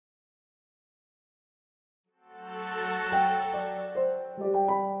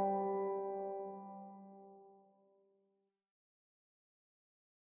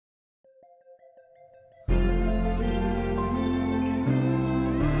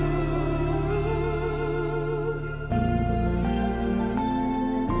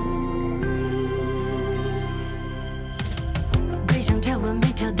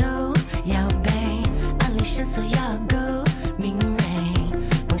线索要够敏锐，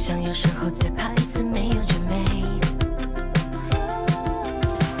梦想有时候最怕一次没有准备。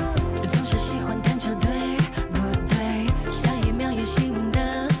总是喜欢探求对不对，下一秒有新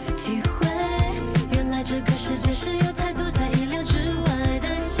的体会，原来这个世界是有太多在意料之外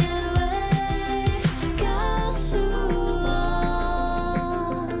的结尾。告诉我，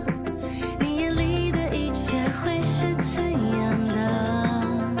你眼里的一切会是怎样的？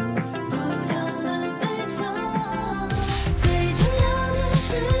不讨论对错，最重要的是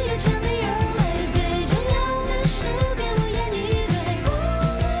有全力而为，最重要的是别无言以对。无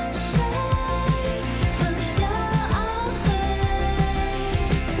论谁放下懊悔，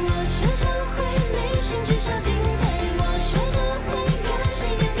我学着会内心至少进退，我学着会甘心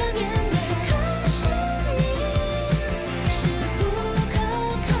勇敢面对。可是你是不可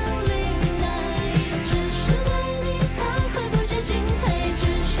抗力耐，只是对你才会不知进退，只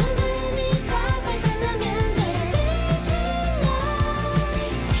是对你才会很难面对。毕竟爱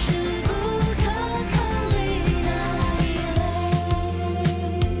是不可抗力的异类。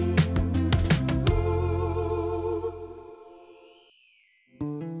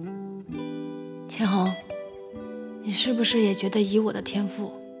钱恒，你是不是也觉得以我的天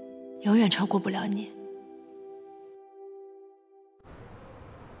赋，永远超过不了你？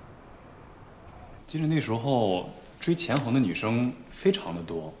记得那时候追钱恒的女生非常的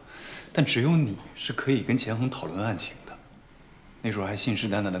多，但只有你是可以跟钱恒讨论案情的。那时候还信誓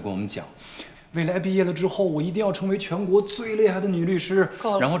旦旦的跟我们讲，未来毕业了之后，我一定要成为全国最厉害的女律师，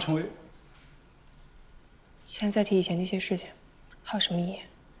够了然后成为……现在再提以前那些事情，还有什么意义？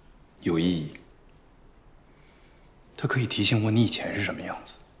有意义。它可以提醒我你以前是什么样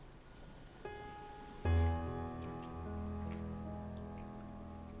子。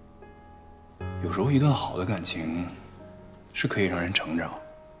有时候一段好的感情是可以让人成长，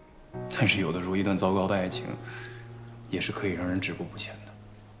但是有的时候一段糟糕的爱情也是可以让人止步不前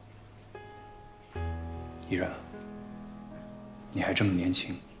的。依然，你还这么年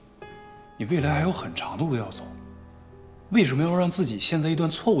轻，你未来还有很长的路要走，为什么要让自己陷在一段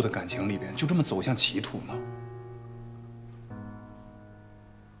错误的感情里边，就这么走向歧途呢？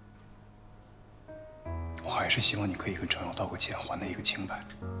我还是希望你可以跟程瑶道个歉，还他一个清白。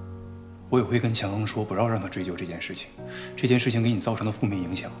我也会跟强恒说，不要让他追究这件事情。这件事情给你造成的负面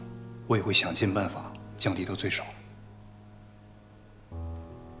影响，我也会想尽办法降低到最少。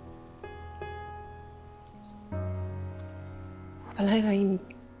我本来以为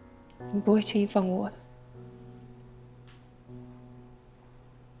你不会轻易放过我的。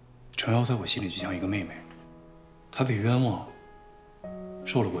程瑶在我心里就像一个妹妹，她被冤枉，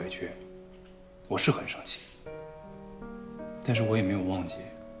受了委屈，我是很生气。但是我也没有忘记，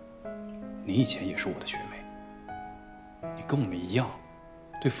你以前也是我的学妹，你跟我们一样，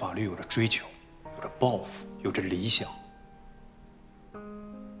对法律有着追求，有着抱负，有着理想。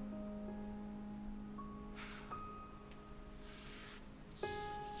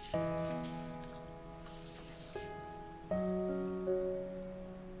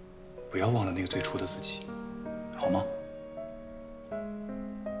不要忘了那个最初的自己，好吗？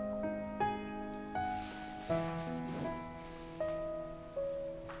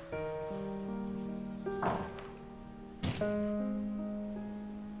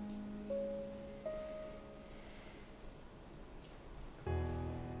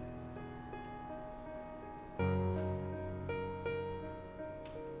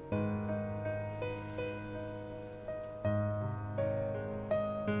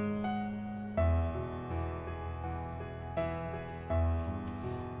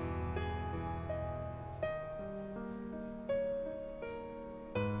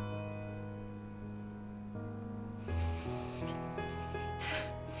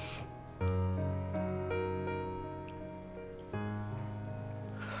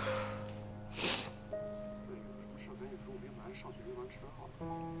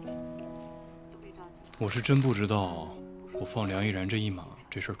我是真不知道，我放梁毅然这一马，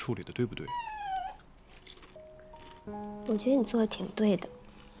这事儿处理的对不对？我觉得你做的挺对的。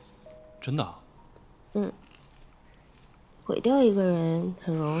真的啊？嗯。毁掉一个人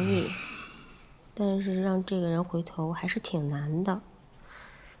很容易，但是让这个人回头还是挺难的。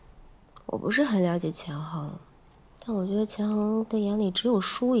我不是很了解钱恒，但我觉得钱恒的眼里只有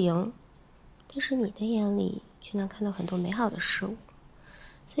输赢，但是你的眼里却能看到很多美好的事物。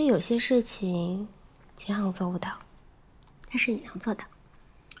所以有些事情钱恒做不到，但是你能做到。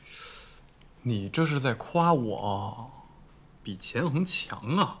你这是在夸我比钱恒强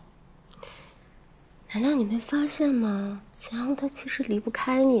啊？难道你没发现吗？钱恒他其实离不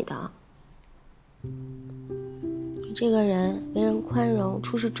开你的。你这个人为人宽容，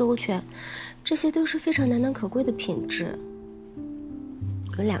处事周全，这些都是非常难能可贵的品质。你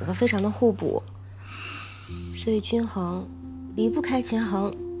们两个非常的互补，所以均衡离不开钱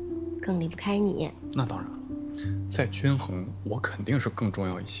恒，更离不开你。那当然了，在均衡，我肯定是更重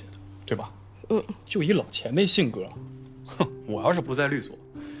要一些的，对吧？就以老钱那性格，哼，我要是不在律所，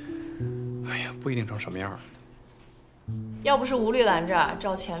哎呀，不一定成什么样。要不是吴律拦着，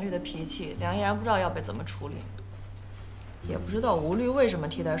照钱律的脾气，梁依然不知道要被怎么处理。也不知道吴律为什么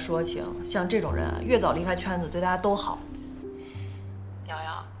替他说情，像这种人啊，越早离开圈子，对大家都好。瑶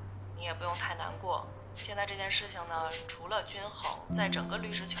瑶，你也不用太难过。现在这件事情呢，除了均衡，在整个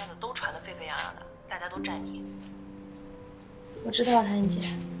律师圈子都传得沸沸扬扬的，大家都站你。我知道了，谭姐，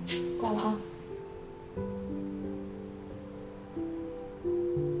挂了啊。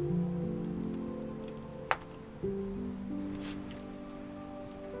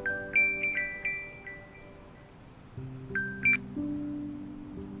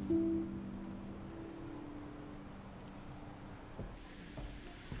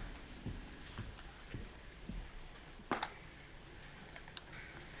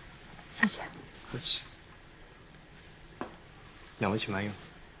谢谢。客气。两位请慢用。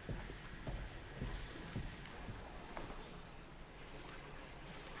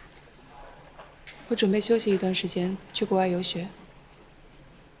我准备休息一段时间，去国外游学。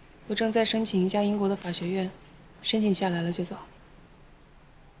我正在申请一家英国的法学院，申请下来了就走。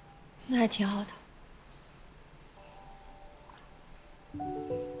那还挺好的。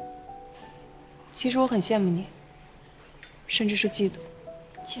其实我很羡慕你，甚至是嫉妒。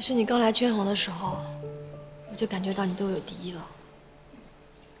其实你刚来均衡的时候，我就感觉到你对我有敌意了。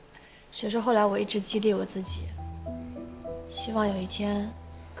谁说后来我一直激励我自己，希望有一天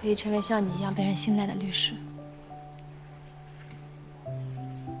可以成为像你一样被人信赖的律师。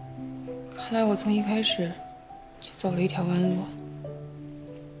看来我从一开始就走了一条弯路。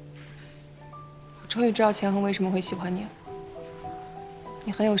我终于知道钱恒为什么会喜欢你了。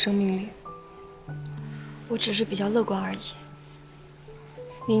你很有生命力。我只是比较乐观而已。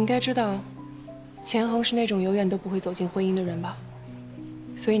你应该知道，钱恒是那种永远都不会走进婚姻的人吧？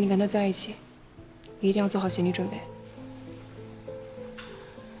所以你跟他在一起，你一定要做好心理准备。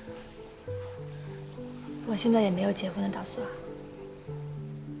我现在也没有结婚的打算。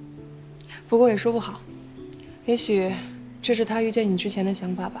不过也说不好，也许这是他遇见你之前的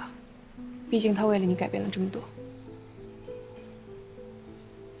想法吧。毕竟他为了你改变了这么多。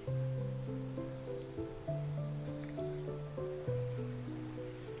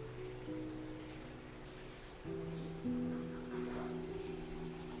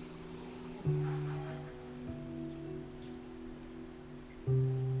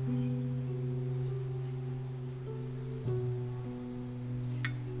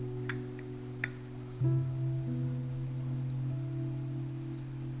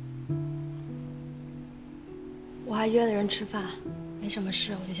我还约了人吃饭，没什么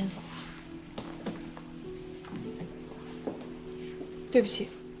事，我就先走了。对不起。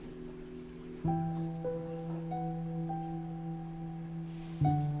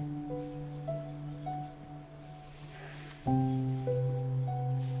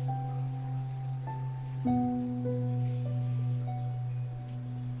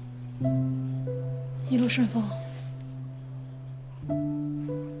一路顺风。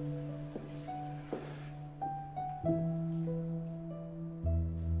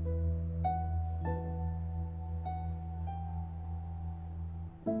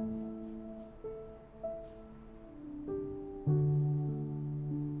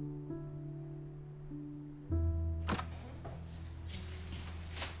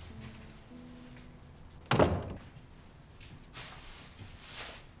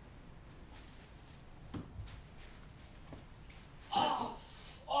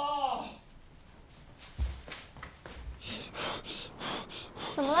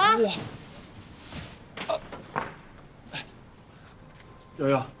怎么了？瑶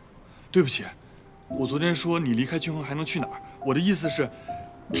瑶，对不起，我昨天说你离开均衡还能去哪儿？我的意思是，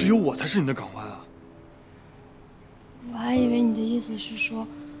只有我才是你的港湾啊！我还以为你的意思是说，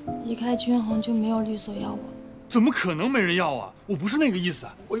离开均衡就没有律所要我。怎么可能没人要啊？我不是那个意思，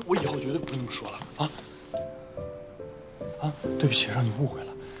我以后绝对不跟你们说了啊！啊，对不起，让你误会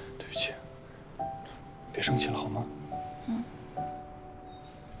了，对不起，别生气了好吗？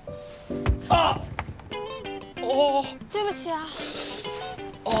啊！哦，对不起啊。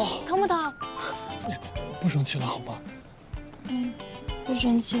哦，疼不疼？不生气了好吗？不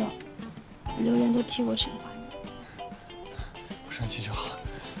生气了，榴莲都替我惩罚你。不生气就好。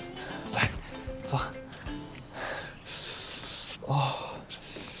来，坐。哦，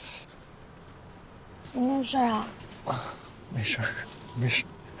有没有事啊？没事儿，没事。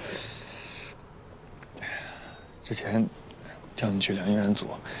之前调你去梁嫣然组，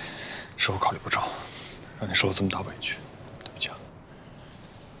是我考虑不周，让你受了这么大委屈，对不起啊。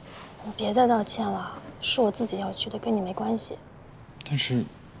你别再道歉了，是我自己要去的，跟你没关系。但是，你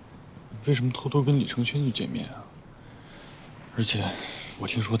为什么偷偷跟李承轩去见面啊？而且，我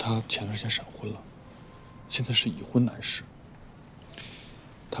听说他前段时间闪婚了，现在是已婚男士。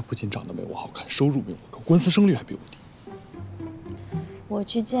他不仅长得没我好看，收入没我高，官司胜率还比我低。我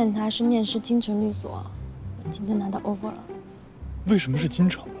去见他是面试京城律所，我今天拿到 offer 了。为什么是金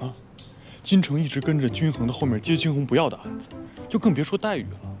城啊？金城一直跟着均衡的后面接均衡不要的案子，就更别说待遇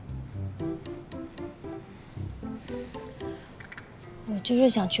了。我就是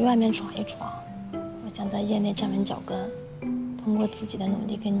想去外面闯一闯，我想在业内站稳脚跟，通过自己的努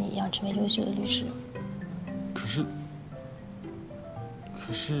力跟你一样成为优秀的律师。可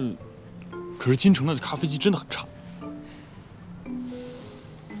是金城的咖啡机真的很差。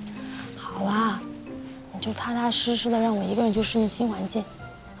好啦，你就踏踏实实的让我一个人去适应新环境，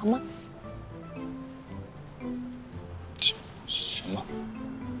好吗？行了。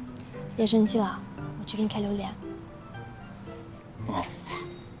别生气了，我去给你开榴莲。哦。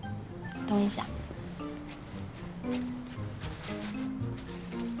等我一下。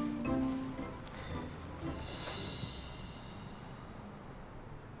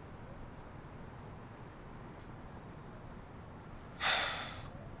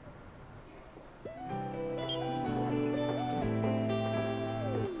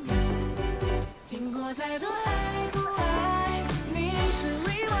听过太多爱不爱，你是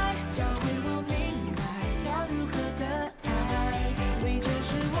例外，教会我明白要如何的爱，你就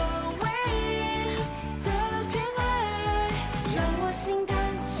是我唯一的偏爱，让我心甘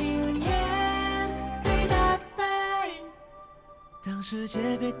情愿被打败。当世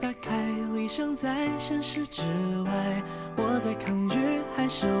界被打开，理想在现实之外，我在抗拒还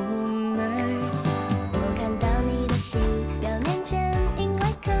是无奈。我看到你的心，表面坚硬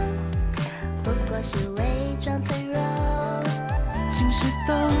外壳。不过是伪装脆弱，情绪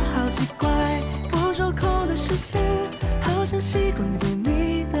都好奇怪，不受控的视线，好像习惯对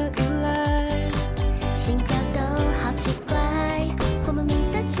你的依赖，心跳都好奇怪，或莫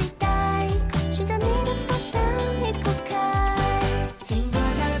名的期待，寻找你的方向移不开。听过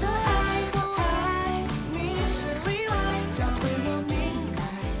太多爱不爱，你是例外，教会我明白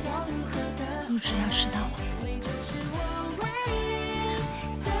要如何的。录制要迟到了。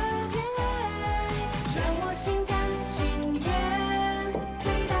心甘情愿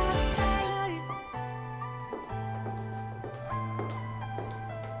被打败。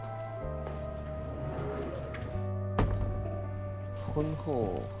婚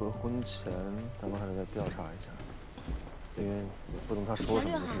后和婚前，咱们还得再调查一下，因为不能他说什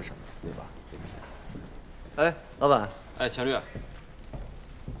么就是什么，对吧？哎，老板。哎，钱律。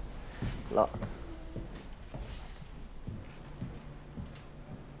老。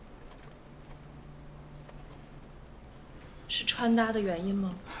是穿搭的原因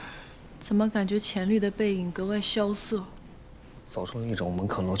吗？怎么感觉钱律的背影格外萧瑟？走出了一种门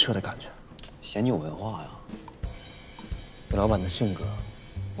可罗雀的感觉。嫌你有文化呀？以老板的性格，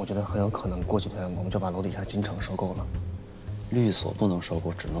我觉得很有可能过几天我们就把楼底下金城收购了。律所不能收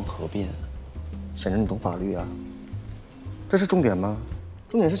购，只能合并。显然你懂法律啊。这是重点吗？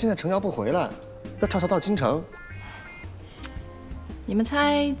重点是现在成瑶不回来，要跳槽到金城。你们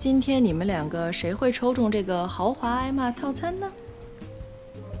猜今天你们两个谁会抽中这个豪华挨骂套餐呢？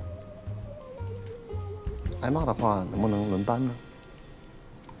挨骂的话，能不能轮班呢？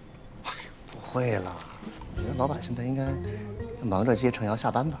哎呀，不会了。我觉得老板现在应该忙着接成瑶下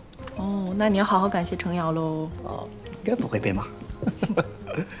班吧。哦，那你要好好感谢成瑶喽。哦，应该不会被骂。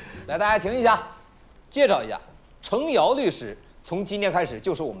来，大家停一下，介绍一下，成瑶律师从今天开始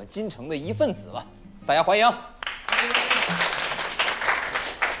就是我们金城的一份子了，大家欢迎。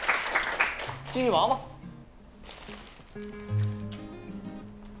继续忙吧。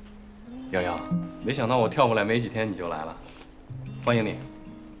瑶瑶，没想到我跳过来没几天你就来了，欢迎你。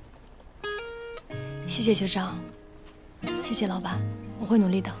谢谢学长，谢谢老板，我会努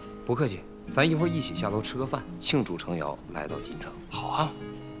力的。不客气，咱一会儿一起下楼吃个饭，庆祝成瑶来到金城。好啊。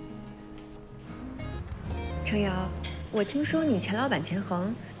成瑶，我听说你前老板钱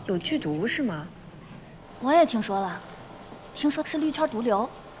恒有剧毒是吗？我也听说了，听说是律圈毒瘤。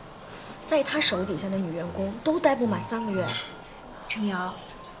在他手底下的女员工都待不满3个月。成瑶，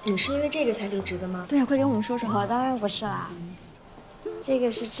你是因为这个才离职的吗？对呀，快给我们说说。我当然不是啦，这个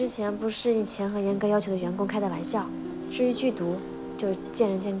是之前不适应钱和严格要求的员工开的玩笑。至于剧毒，就见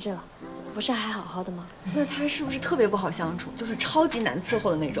仁见智了。不是还好好的吗？那他是不是特别不好相处，就是超级难伺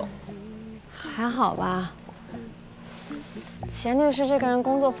候的那种？还好吧。钱律师这个人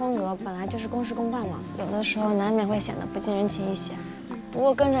工作风格本来就是公事公办嘛，有的时候难免会显得不近人情一些。不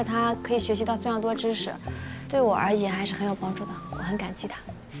过跟着他可以学习到非常多知识，对我而言还是很有帮助的，我很感激他。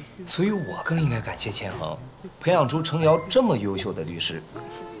所以我更应该感谢钱恒，培养出成瑶这么优秀的律师。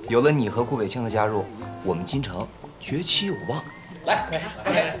有了你和顾北青的加入，我们金城崛起有望。来，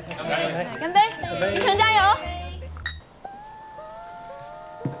干杯！金城加油！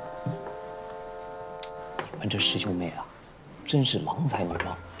你们这师兄妹啊，真是郎才女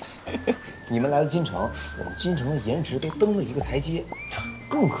貌。你们来了金城，我们金城的颜值都登了一个台阶。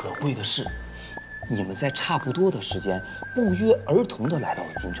更可贵的是，你们在差不多的时间不约而同的来到了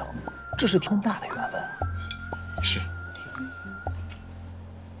金城，这是天大的缘分啊！是。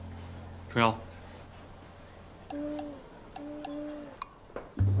程瑶，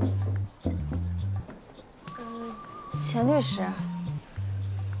钱律师，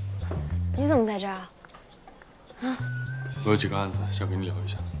你怎么在这儿啊？啊？我有几个案子想跟你聊一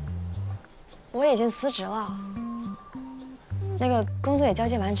下。我已经辞职了，那个工作也交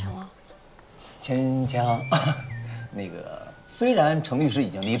接完成了。钱恒，那个虽然程律师已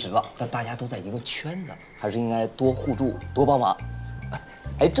经离职了，但大家都在一个圈子，还是应该多互助、多帮忙。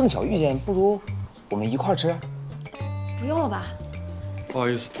哎，正巧遇见，不如我们一块儿吃？不用了吧？不好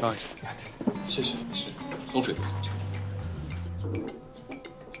意思，让一下。谢谢，是馊水不好吃。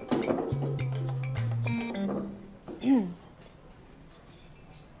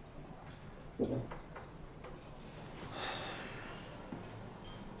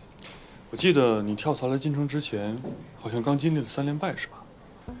我记得你跳槽来京城之前，好像刚经历了3连败，是吧？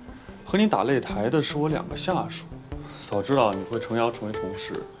和你打擂台的是我2个下属，早知道你和程瑶成为同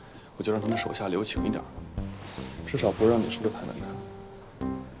事，我就让他们手下留情一点，至少不会让你输得太难看。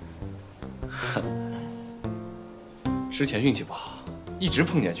之前运气不好，一直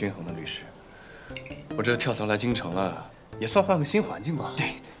碰见均衡的律师。我这跳槽来京城了，也算换个新环境吧。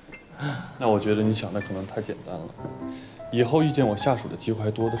对。那我觉得你想的可能太简单了，以后遇见我下属的机会还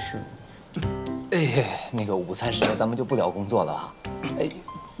多的是呢。哎，那个午餐时间咱们就不聊工作了啊。哎，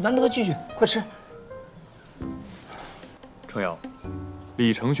难得聚聚，快吃。程瑶，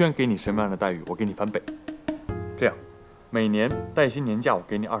李承轩给你什么样的待遇，我给你翻倍。这样，每年带薪年假我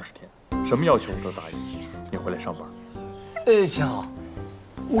给你20天，什么要求我都答应。你回来上班。钱恒，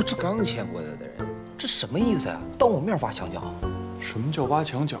我这刚签过来的人，这什么意思呀？当我面挖墙脚？什么叫挖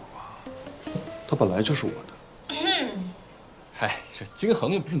墙脚啊？他本来就是我的。嗨，这均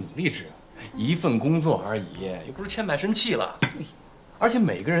衡又不是努力制，一份工作而已，又不是签卖身契了。而且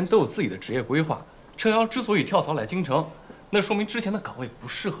每个人都有自己的职业规划。程瑶之所以跳槽来京城，那说明之前的岗位不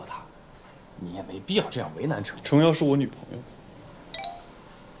适合他。你也没必要这样为难程瑶。程瑶是我女朋友。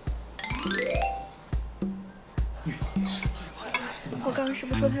我刚刚是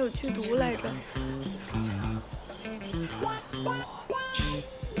不是说他有剧毒来着？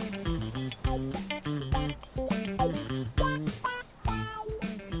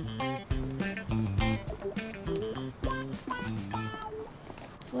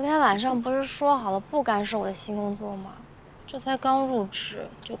昨天晚上不是说好了不干涉我的新工作吗？这才刚入职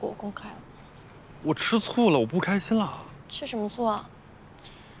就给我公开了。我吃醋了，我不开心了。吃什么醋啊？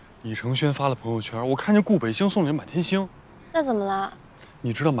李承轩发了朋友圈，我看见顾北星送了满天星。那怎么了？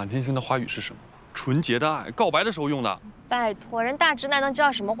你知道满天星的花语是什么吗？纯洁的爱，告白的时候用的。拜托，人大直男能知道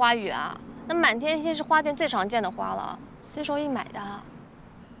什么花语啊？那满天星是花店最常见的花了，随手一买的。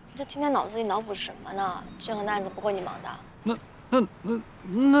你这天天脑子里脑补什么呢？这个案子不够你忙的。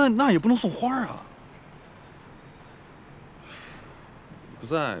那也不能送花啊！你不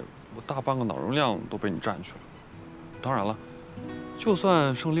在，我大半个脑容量都被你占去了。当然了，就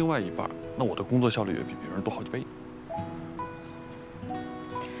算剩另外一半，那我的工作效率也比别人多好几倍。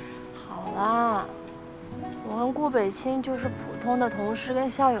好啦，我跟顾北青就是普通的同事跟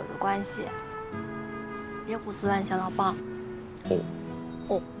校友的关系，别胡思乱想了，好不好？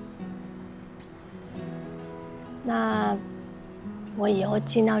哦。那我以后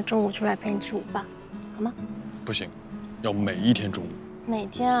尽量中午出来陪你吃午饭，好吗？不行，要每一天中午。每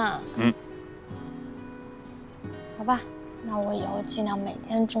天啊？嗯。好吧，那我以后尽量每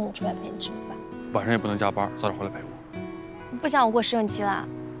天中午出来陪你吃午饭。晚上也不能加班，早点回来陪我。你不想我过试用期啦？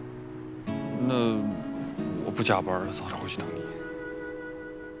那我不加班，早点回去等你。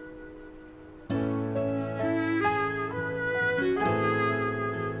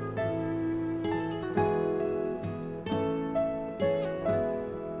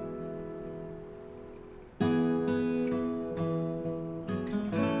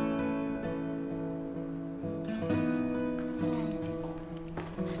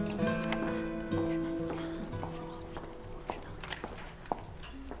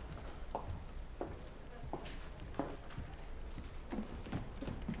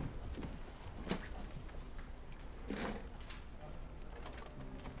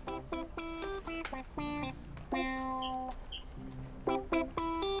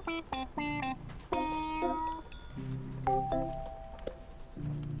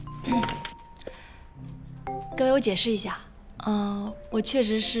有解释一下，我确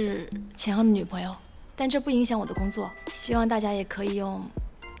实是钱恒的女朋友，但这不影响我的工作。希望大家也可以用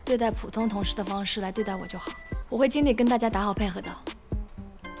对待普通同事的方式来对待我就好。我会尽力跟大家打好配合的。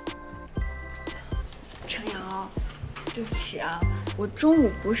程瑶，对不起啊，我中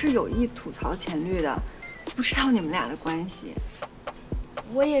午不是有意吐槽钱律的，不知道你们俩的关系。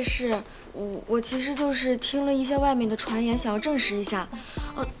我也是，我其实就是听了一些外面的传言，想要证实一下，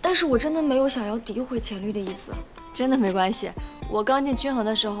但是我真的没有想要诋毁钱律的意思。真的没关系，我刚进均衡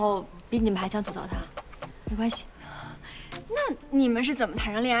的时候比你们还想吐槽他，没关系。那你们是怎么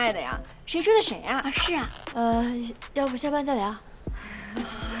谈上恋爱的呀？谁追的谁呀？是啊，要不下班再聊。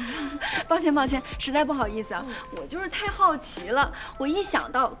抱歉，实在不好意思啊，我就是太好奇了。我一想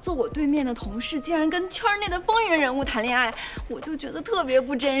到坐我对面的同事竟然跟圈内的风云人物谈恋爱，我就觉得特别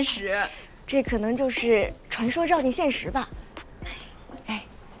不真实。这可能就是传说照进现实吧。哎，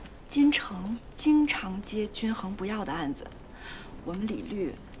金城经常接均衡不要的案子，我们李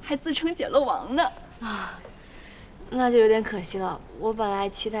律还自称捡漏王呢。啊，那就有点可惜了。我本来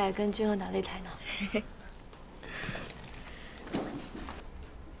期待跟均衡打擂台呢。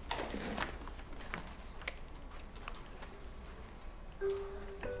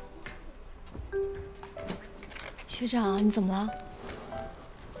学长，你怎么了？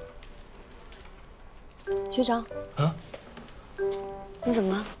学长，啊？你怎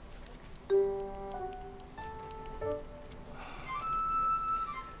么了？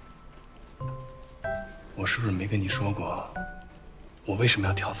我是不是没跟你说过，我为什么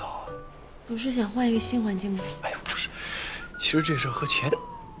要跳槽啊？不是想换一个新环境吗？哎呀，不是，其实这事和钱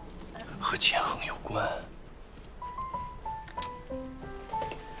恒有关。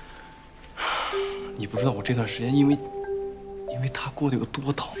你不知道我这段时间因为他过得有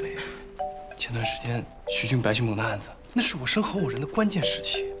多倒霉。前段时间徐军白徐梦的案子，那是我升合伙人的关键时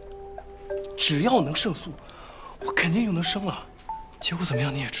期。只要能胜诉，我肯定就能升了。结果怎么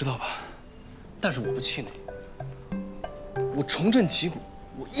样你也知道吧？但是我不气馁，我重振旗鼓，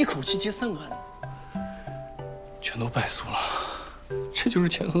我一口气接3个案子，全都败诉了。这就是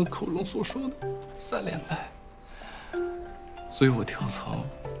钱恒口中所说的3连败。所以我跳槽，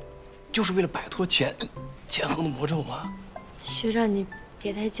就是为了摆脱钱恒的魔咒吗？学长，你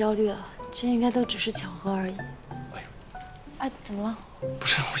别太焦虑了，这应该都只是巧合而已。哎呦，哎，怎么了？不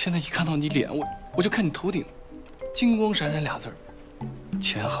是，我现在一看到你脸，我就看你头顶金光闪闪俩字儿，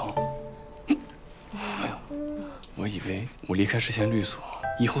钱恒。哎呦，我以为我离开之前律所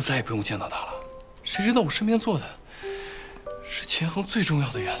以后再也不用见到他了，谁知道我身边坐的是钱恒最重要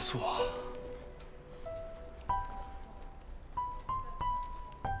的元素啊！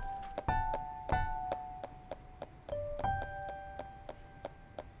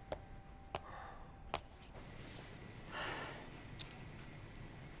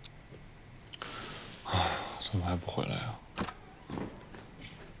怎么还不回来啊？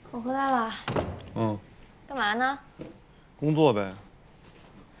我回来了。嗯。干嘛呢？工作呗。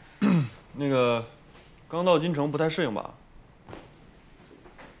那个，刚到京城不太适应吧？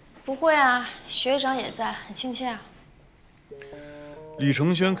不会啊，学长也在，很亲切啊。李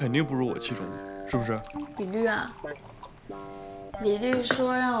承轩肯定不如我器重，是不是？李律啊，李律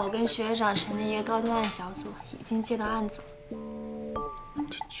说让我跟学长成立一个高端案小组，已经接到案子。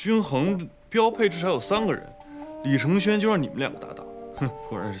均衡标配至少有3个人，李承轩就让你们2个搭档，哼，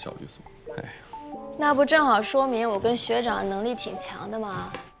果然是小律所。哎，那不正好说明我跟学长能力挺强的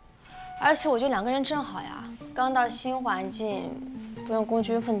吗？而且我觉得2个人正好呀，刚到新环境，不用孤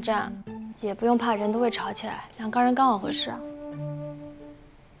军奋战，也不用怕人都会吵起来，2个人刚好合适啊。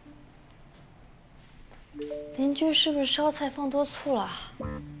邻居是不是烧菜放多醋了？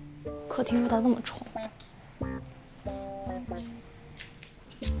客厅味道那么冲。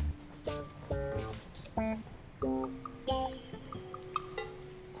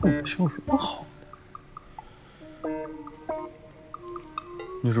顾北青有什么好的？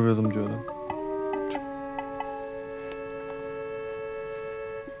你是不是也这么觉得？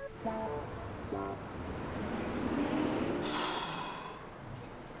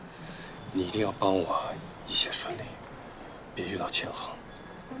你一定要帮我一切顺利，别遇到钱恒。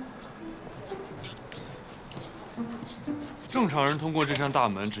正常人通过这扇大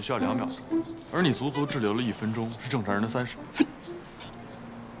门只需要2秒钟，而你足足滞留了1分钟，是正常人的30倍。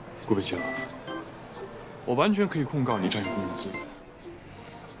顾北青，我完全可以控告你占用公共资源。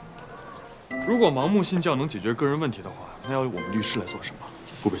如果盲目信教能解决个人问题的话，那要我们律师来做什么？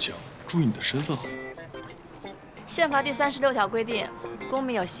顾北青，注意你的身份好吗？宪法第36条规定，公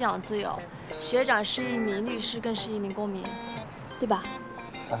民有信仰自由。学长是一名律师，更是一名公民，对吧？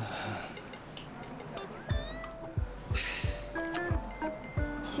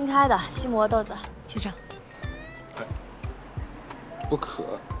新开的西磨豆子，学长。不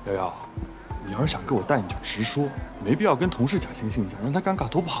可。瑶瑶，你要是想跟我带，你就直说，没必要跟同事假惺惺一下，让他尴尬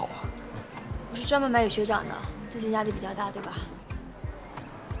多不好啊。我是专门买给学长的，最近压力比较大，对吧？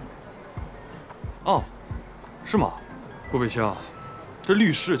哦，是吗？顾北青，这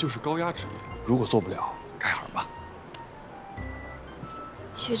律师就是高压职业，如果做不了，改行吧。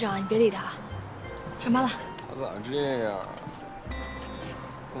学长，你别理他，上班了。他咋这样啊？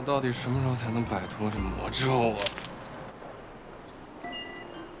我到底什么时候才能摆脱这魔咒啊？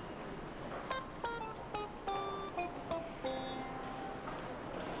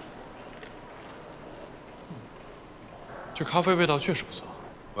这咖啡味道确实不错，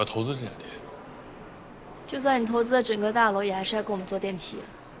我要投资这家店。就算你投资了整个大楼，也还是要跟我们坐电梯。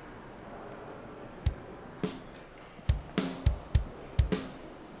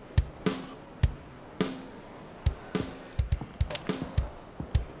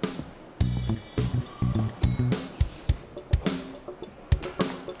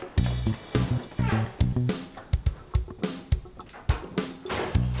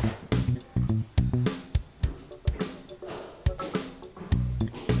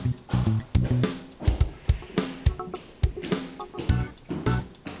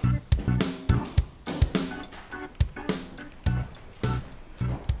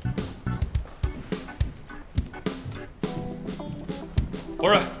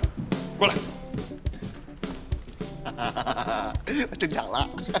王瑞，过来。登场了。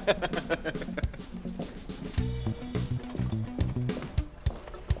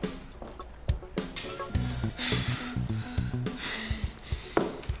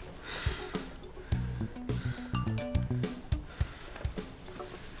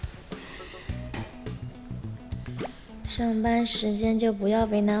上班时间就不要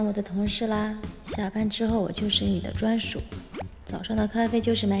为难我的同事啦，下班之后我就是你的专属。早上的咖啡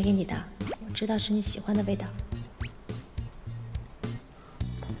就是买给你的，我知道是你喜欢的味道。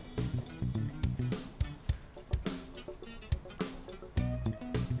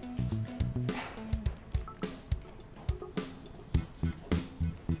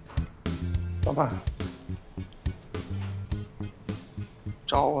老板，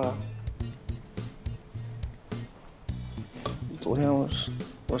找我呀？昨天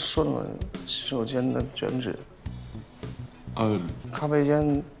我顺了洗手间的卷纸。咖啡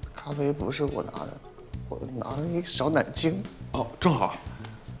间咖啡不是我拿的，我拿了一个小奶精。哦，正好，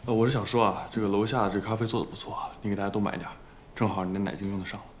我是想说啊，这个楼下这咖啡做的不错，你给大家多买点，正好你的奶精用得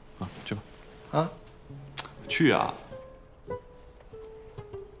上了啊，去吧。啊？去啊！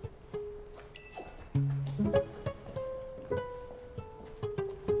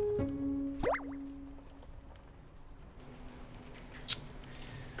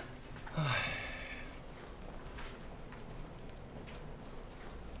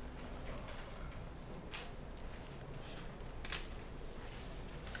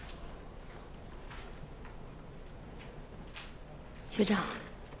学长，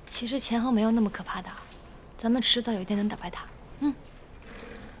其实钱恒没有那么可怕的，咱们迟早有一天能打败他。嗯。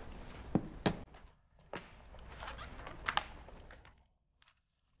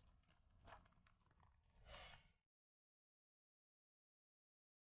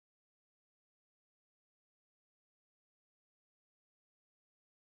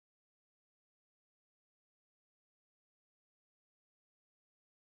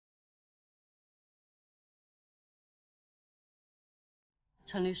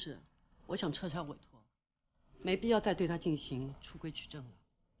陈律师，我想撤销委托，没必要再对他进行出规取证了。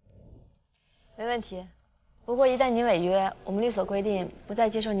没问题，不过一旦您违约，我们律所规定不再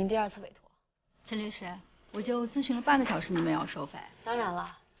接受您第二次委托。陈律师，我就咨询了半个小时，你们要收费？当然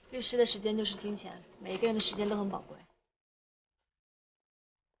了，律师的时间就是金钱，每一个人的时间都很宝贵。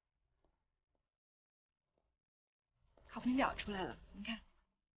考评表出来了，您看。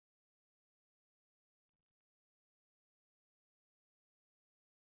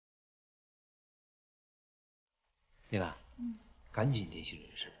丽娜，赶紧联系人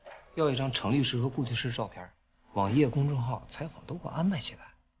事，要一张程律师和顾律师照片，网页、公众号、采访都给我安排起来。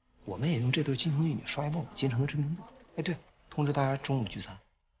我们也用这对金童玉女刷一波我们京城的知名度。哎，对了，通知大家中午聚餐，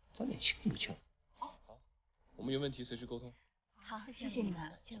咱得庆祝庆祝。好，我们有问题随时沟通。好，谢谢你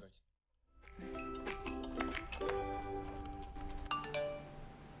们。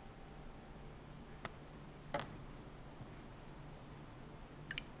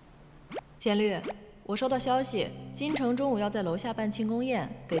钱律，我收到消息，京城中午要在楼下办庆功宴，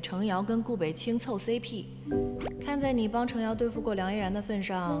给程瑶跟顾北青凑 CP。看在你帮程瑶对付过梁依然的份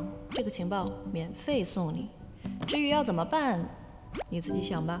上，这个情报免费送你。至于要怎么办，你自己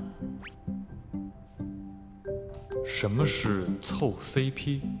想吧。什么是凑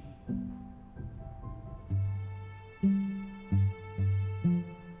CP？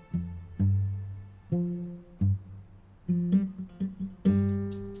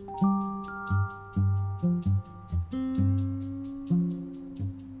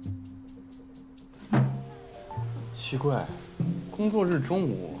奇怪，工作日中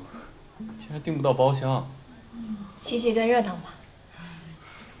午竟然订不到包厢。七夕更热闹嘛。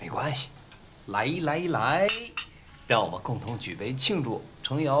没关系，来，让我们共同举杯庆祝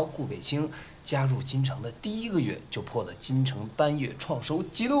成瑶顾北青加入京城的第1个月就破了京城单月创收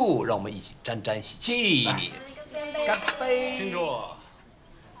纪录，让我们一起沾沾喜气，干杯！庆祝！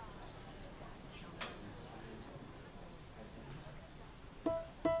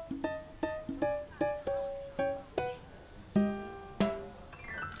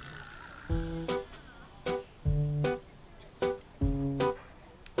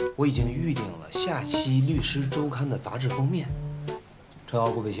我已经预定了下期《律师周刊》的杂志封面。成瑶、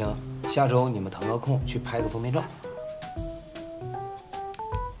顾北青，下周你们腾个空去拍个封面照。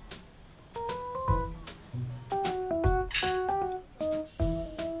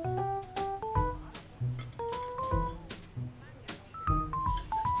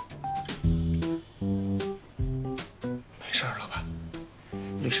没事儿，老板。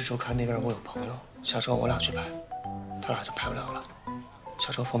律师周刊那边我有朋友，下周我俩去拍，他俩就拍不了了。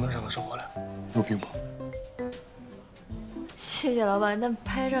下周封面上的是我俩。有病吧？谢谢老板，但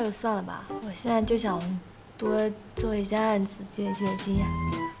拍照就算了吧。我现在就想多做一些案子，积累经验。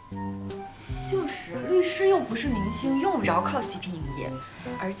就是，律师又不是明星，用不着靠喜频营业。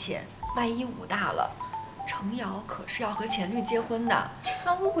而且，万一武大了，程瑶可是要和钱律结婚的，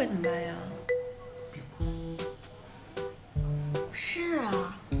那误会怎么办呀？是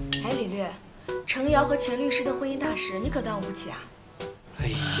啊，哎，李律，程瑶和钱律师的婚姻大事，你可当不起啊？哎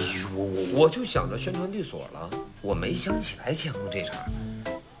呦，我就想着宣传律所了，我没想起来钱恒这茬。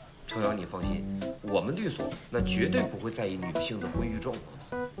程瑶，你放心，我们律所那绝对不会在意女性的婚育状况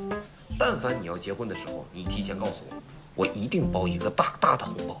的。但凡你要结婚的时候，你提前告诉我，我一定包一个大大的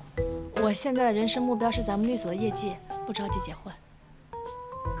红包。我现在的人生目标是咱们律所的业绩，不着急结婚。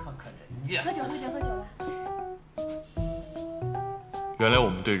看看人家，喝酒了。原来我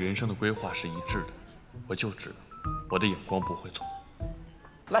们对人生的规划是一致的，我就知道我的眼光不会错。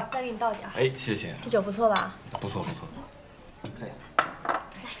来，再给你倒点。哎，谢谢。这酒不错吧？不错。可以。来，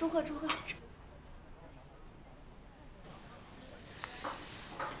祝贺。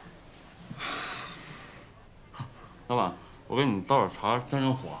老板，我给你们倒点茶，降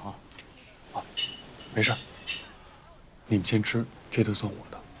降火啊。啊，没事，你们先吃，这顿算我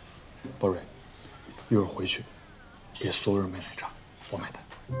的。鲍瑞，一会儿回去给所有人买奶茶，我买单。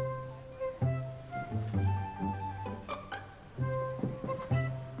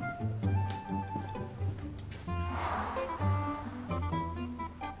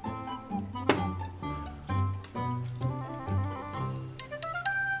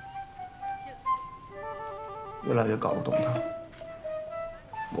越来越搞不懂他，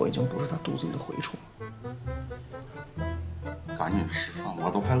我已经不是他肚子里的蛔虫。赶紧吃饭，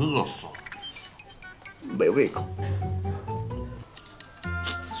我都快饿死了。没胃口。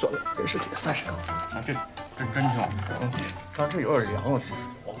算了，人是铁，饭是钢。啊，这真挺好吃。但这有点凉了，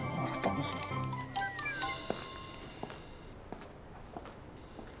我冻死了。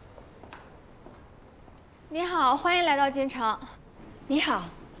你好，欢迎来到京城。你好，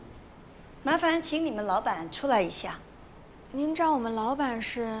麻烦请你们老板出来一下。您找我们老板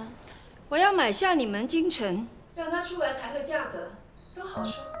是？我要买下你们京城，让他出来谈个价格，都好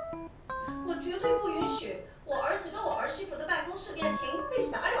说。我绝对不允许我儿子跟我儿媳妇的办公室恋情被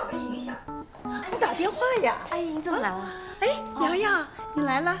打扰跟影响。你打电话呀？阿姨，你怎么来了？哎，瑶瑶，你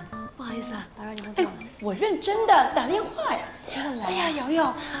来了。不好意思啊，打扰你喝酒了。我认真的，打电话呀。你怎么来了？哎呀，瑶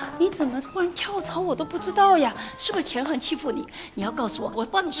瑶，你怎么突然跳槽，我都不知道呀？是不是钱恒欺负你？你要告诉我，我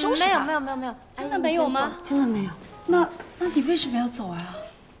帮你收拾他。没有，真的没有吗？真的没有。那你为什么要走啊？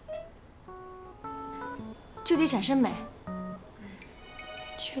据理产生美。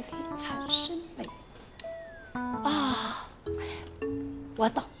据理产生美。啊，我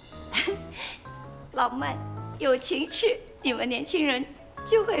懂。浪漫，有情趣，你们年轻人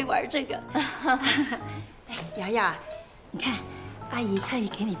就会玩这个。瑶瑶，你看，阿姨特意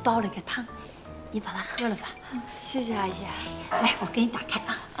给你煲了个汤，你把它喝了吧。谢谢阿姨。来，我给你打开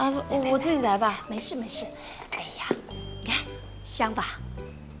啊。啊，我自己来吧。没事。哎呀，你看香吧？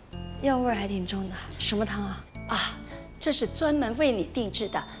药味还挺重的。什么汤啊？啊，这是专门为你定制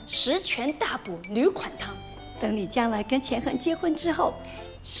的十全大补女款汤。等你将来跟钱恒结婚之后，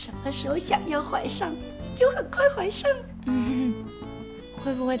什么时候想要怀上，就很快怀上。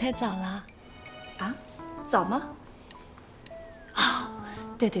会不会太早了？啊，早吗？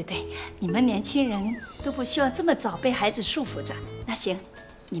对，你们年轻人都不希望这么早被孩子束缚着。那行，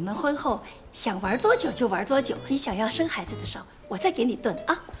你们婚后想玩多久就玩多久。你想要生孩子的时候，我再给你炖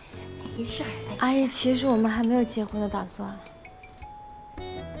啊。没事。阿姨，其实我们还没有结婚的打算。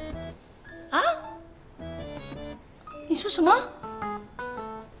啊？说什么？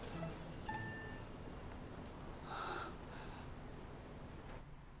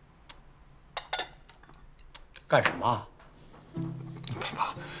干什么？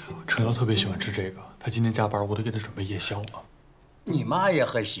爸，程瑶特别喜欢吃这个，她今天加班，我得给她准备夜宵啊。你妈也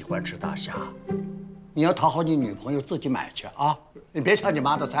很喜欢吃大虾，你要讨好你女朋友，自己买去啊！你别抢你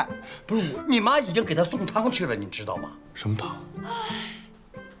妈的菜。不是我，你妈已经给她送汤去了，你知道吗？什么汤？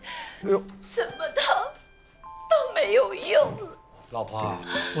哎呦，什么汤都没有用了。老婆，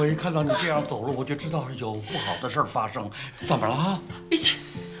我一看到你这样走路，我就知道有不好的事儿发生。怎么了？闭嘴！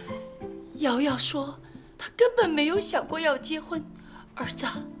瑶瑶说，她根本没有想过要结婚。儿子，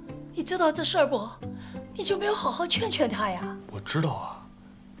你知道这事儿不？你就没有好好劝劝她呀？我知道啊，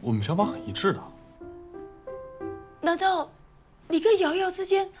我们想法很一致的。难道你跟瑶瑶之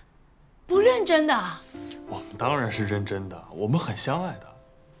间不认真的？我们当然是认真的，我们很相爱的，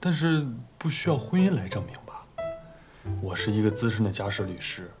但是不需要婚姻来证明吧？我是一个资深的家事律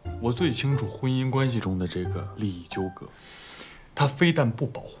师，我最清楚婚姻关系中的这个利益纠葛，它非但不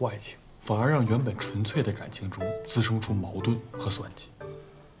保护爱情，反而让原本纯粹的感情中滋生出矛盾和算计，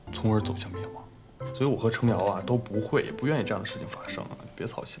从而走向灭亡。所以我和程瑶啊都不会，也不愿意这样的事情发生啊，你别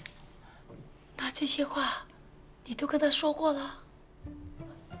操心。那这些话，你都跟她说过了？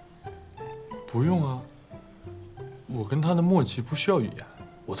不用啊，我跟他的默契不需要语言，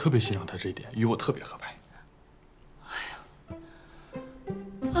我特别欣赏他这一点，与我特别合拍。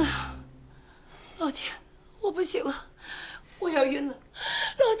哎呀，老钱，我不行了，我要晕了。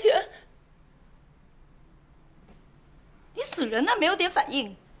老钱，你死人呢，没有点反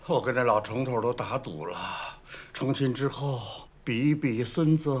应？我跟这老程头都打赌了，成亲之后比一比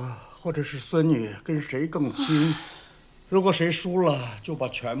孙子或者是孙女跟谁更亲，如果谁输了，就把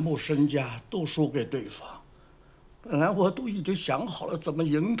全部身家都输给对方。本来我都已经想好了怎么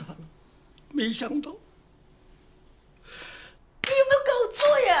赢他了，没想到。你有没有搞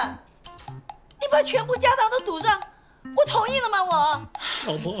错呀？你把全部家当都赌上，我同意了吗？我，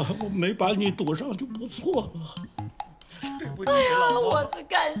老婆，我没把你赌上就不错了。对不起，哎呀，老婆。我是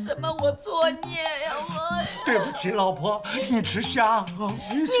干什么？我作孽呀！我。对不起，老婆，你吃虾啊？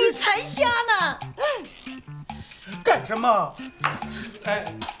你才瞎呢！干什么？哎。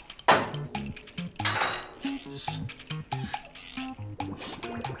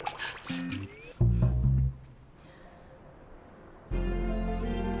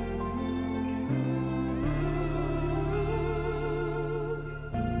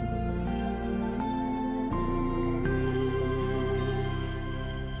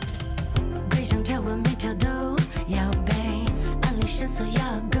鬼想跳我每条都要背，暗里线索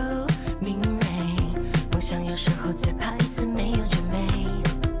要够敏锐，梦想有时候最怕一次没有准备，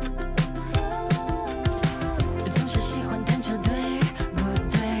总是喜欢谈球对不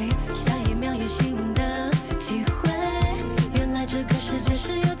对，下一秒有新的体会，原来这个世界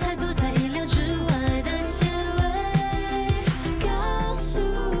是有太多在意料之外的结尾，告诉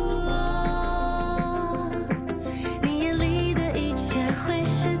我你眼里的一切会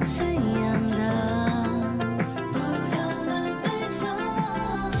是怎样的，不讨论对错，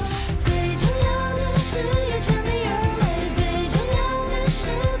最重要的是有全力而为，最重要的是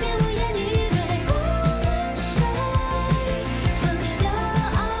别无言以对，无论谁放下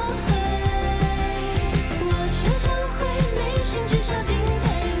懊悔，我学着会理性至少进退，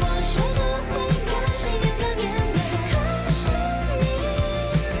我学着会开心勇敢面对，可是你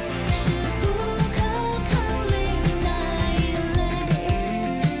是不可抗力那一类。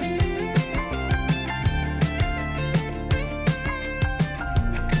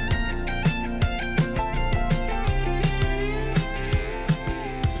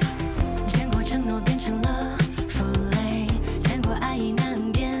见过承诺变成了负累，见过爱意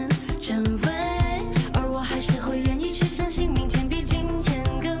难辨真伪，而我还是会愿意去相信明天比今天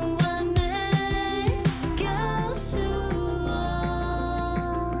更完美。告诉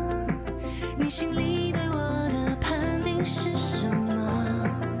我，你心里对我的判定是什么？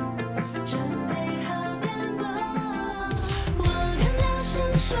准备好辩驳，我更大声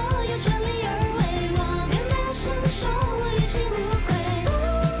说有全力而为，我更大声说我于心无愧，不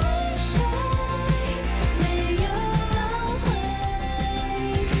为谁没有懊悔，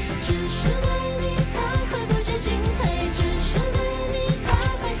只是对你才会不知进退，只是对你才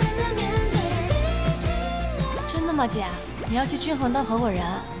会很难面对。真的吗，姐？你要去均衡当合伙人？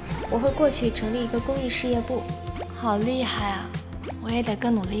我会过去成立一个公益事业部。好厉害啊！我也得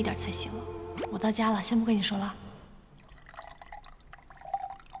更努力一点才行了。我到家了，先不跟你说了。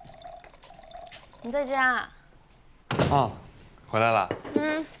你在家？啊，回来了。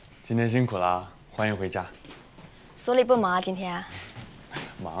嗯，今天辛苦了，欢迎回家。所里不忙啊，今天？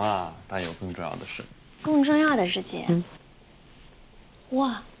忙啊，但有更重要的事。更重要的事情。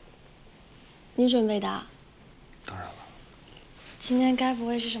哇，你准备的？当然了。今天该不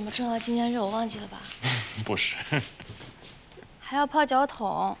会是什么重要的纪念日我忘记了吧？不是。还要泡脚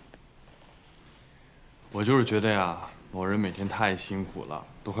桶。我就是觉得呀，某人每天太辛苦了，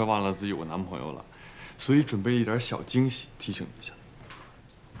都快忘了自己有个男朋友了，所以准备一点小惊喜提醒一下。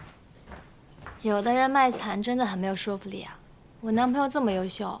有的人卖惨真的很没有说服力啊！我男朋友这么优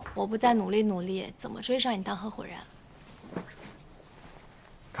秀，我不再努力，怎么追上你当合伙人？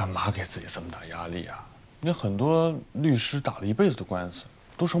干嘛给自己这么大压力啊？那很多律师打了一辈子的官司，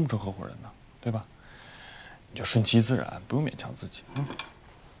都升不成合伙人呢，对吧？你就顺其自然，不用勉强自己。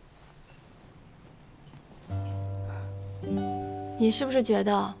你是不是觉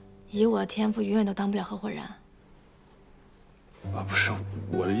得以我的天赋永远都当不了合伙人？啊，不是，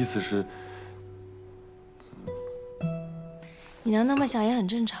我的意思是，你能那么想也很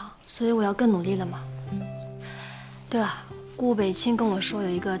正常，所以我要更努力了嘛。对了，顾北青跟我说有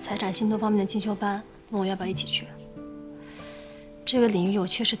一个财产信托方面的进修班，问我要不要一起去。这个领域我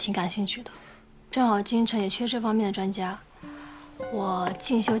确实挺感兴趣的，正好京城也缺这方面的专家。我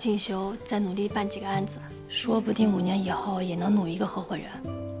进修，再努力办几个案子，说不定5年以后也能努一个合伙人，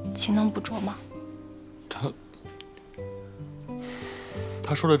勤能补拙嘛。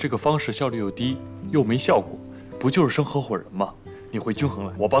他说的这个方式效率又低又没效果，不就是升合伙人吗？你回均衡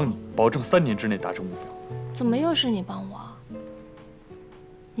来，我帮你，保证3年之内达成目标。怎么又是你帮我？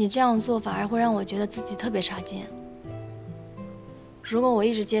你这样做反而会让我觉得自己特别差劲。如果我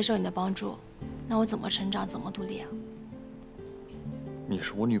一直接受你的帮助，那我怎么成长，怎么独立啊？你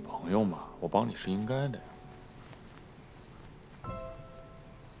是我女朋友嘛，我帮你是应该的呀。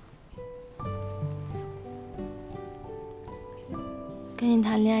跟你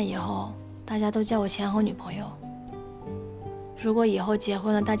谈恋爱以后，大家都叫我钱和女朋友。如果以后结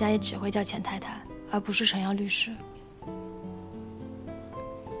婚了，大家也只会叫钱太太，而不是成瑶律师。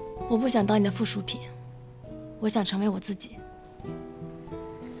我不想当你的附属品，我想成为我自己。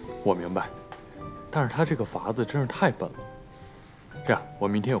我明白，但是他这个法子真是太笨了。这样，我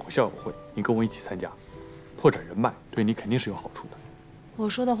明天有个校友会，你跟我一起参加，拓展人脉，对你肯定是有好处的。我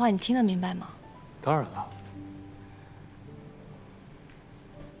说的话你听得明白吗？当然了。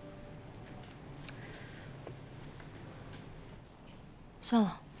算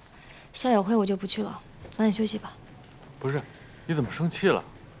了，校友会我就不去了，早点休息吧。不是，你怎么生气了？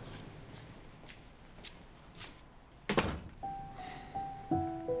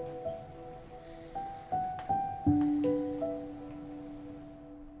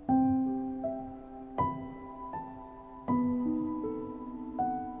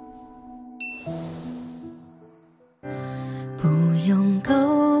不用够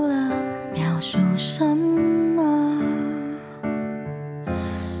了描述什么，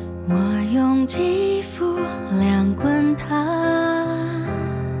我用肌肤量滚它，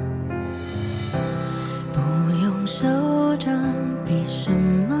不用手掌比什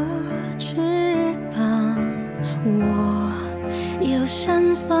么翅膀，我有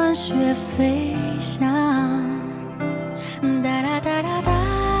神算学飞翔，哒哒哒哒哒，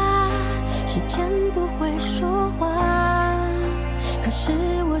时间不会说话，可是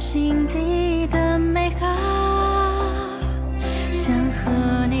我心底的美好，想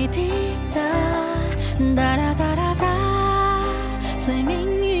和你抵达，哒哒哒哒哒，随命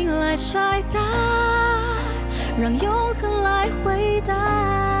运来甩打，让永恒来回答。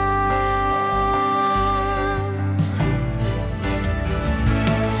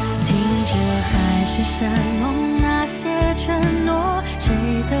听着海誓山盟那些承诺，谁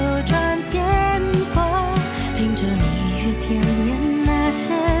都转变过，听着蜜语甜言那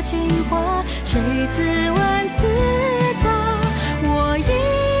些情话，谁自问自答，我迎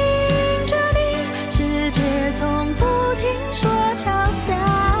着你，世界从不停说嘲笑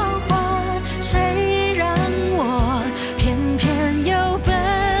话，谁让我偏偏有本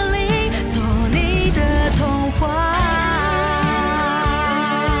领做你的童话。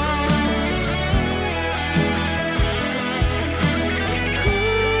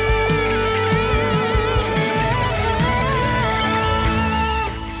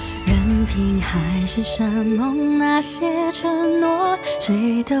任凭海誓山盟那些承诺，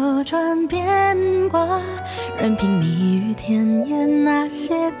谁都转变过，任凭蜜语甜言那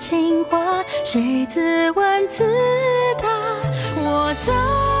些情话，谁自问自答，我走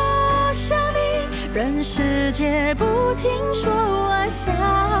向你，任世界不停说玩笑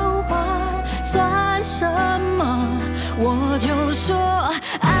话，算什么我就说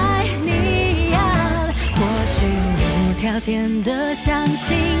爱你呀，或许无条件的相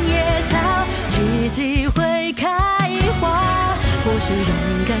信野草奇迹会开花，或许勇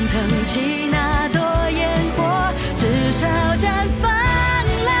敢腾起那